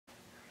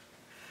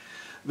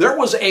There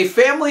was a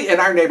family in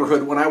our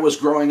neighborhood when I was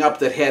growing up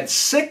that had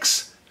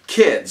 6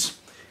 kids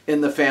in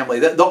the family.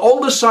 The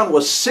oldest son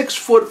was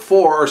 6'4"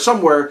 or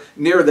somewhere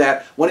near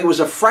that when he was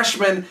a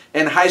freshman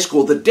in high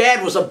school. The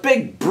dad was a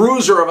big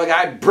bruiser of a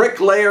guy,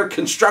 bricklayer,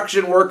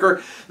 construction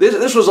worker.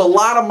 This was a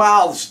lot of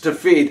mouths to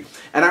feed.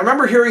 And I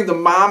remember hearing the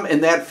mom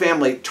in that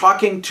family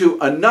talking to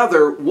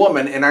another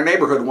woman in our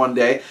neighborhood one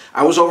day.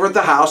 I was over at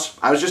the house.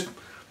 I was just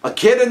a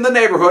kid in the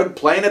neighborhood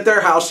playing at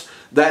their house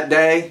that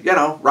day, you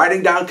know,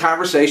 writing down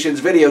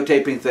conversations,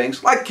 videotaping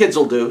things, like kids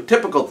will do,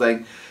 typical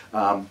thing.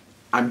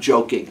 I'm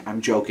joking.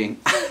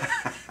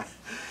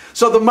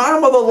 So the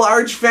mom of the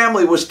large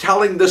family was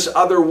telling this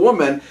other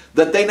woman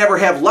that they never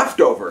have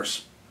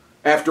leftovers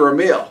after a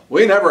meal.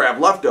 We never have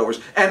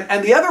leftovers.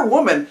 And the other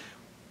woman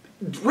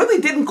really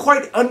didn't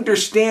quite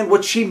understand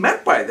what she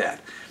meant by that.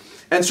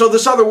 And so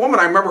this other woman,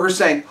 I remember her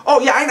saying,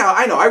 oh yeah,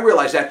 I know, I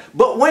realize that.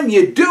 But when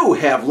you do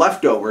have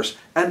leftovers,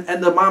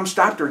 and the mom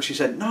stopped her and she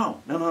said,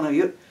 no,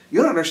 you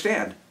don't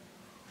understand.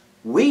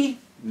 We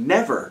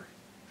never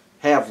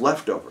have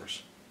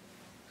leftovers.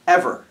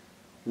 Ever.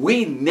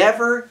 We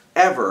never,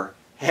 ever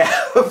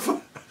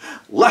have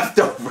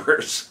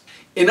leftovers.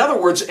 In other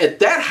words, at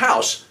that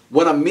house,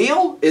 when a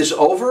meal is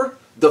over,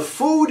 the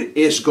food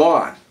is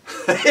gone.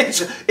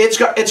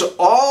 It's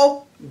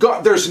all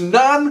gone. There's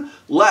none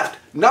left.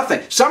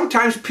 Nothing.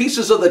 Sometimes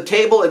pieces of the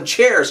table and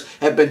chairs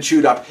have been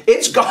chewed up.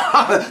 It's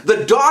gone.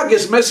 The dog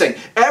is missing.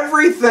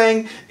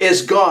 Everything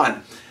is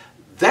gone.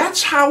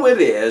 That's how it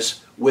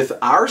is with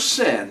our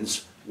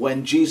sins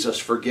when Jesus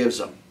forgives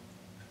them.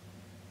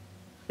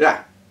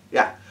 Yeah.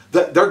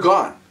 They're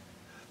gone.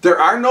 There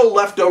are no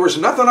leftovers,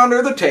 nothing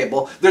under the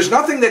table. There's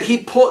nothing that he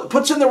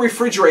puts in the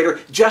refrigerator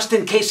just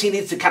in case he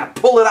needs to kind of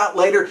pull it out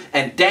later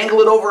and dangle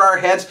it over our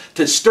heads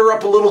to stir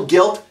up a little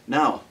guilt.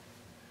 No,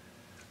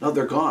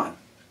 they're gone.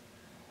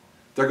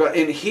 They're gone.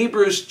 In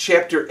Hebrews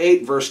chapter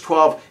 8, verse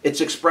 12,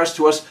 it's expressed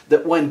to us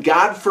that when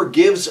God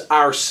forgives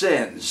our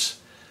sins,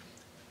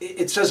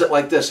 it says it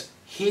like this: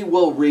 He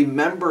will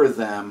remember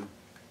them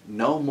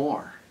no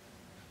more.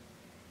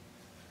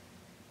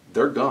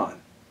 They're gone.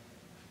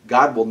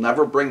 God will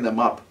never bring them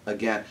up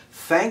again.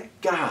 Thank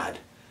God.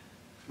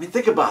 I mean,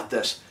 think about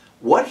this.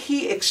 What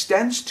He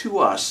extends to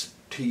us,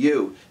 to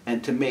you,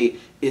 and to me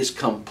is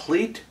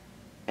complete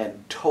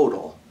and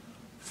total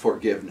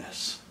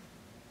forgiveness.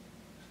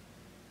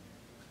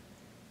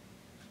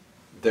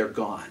 They're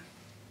gone.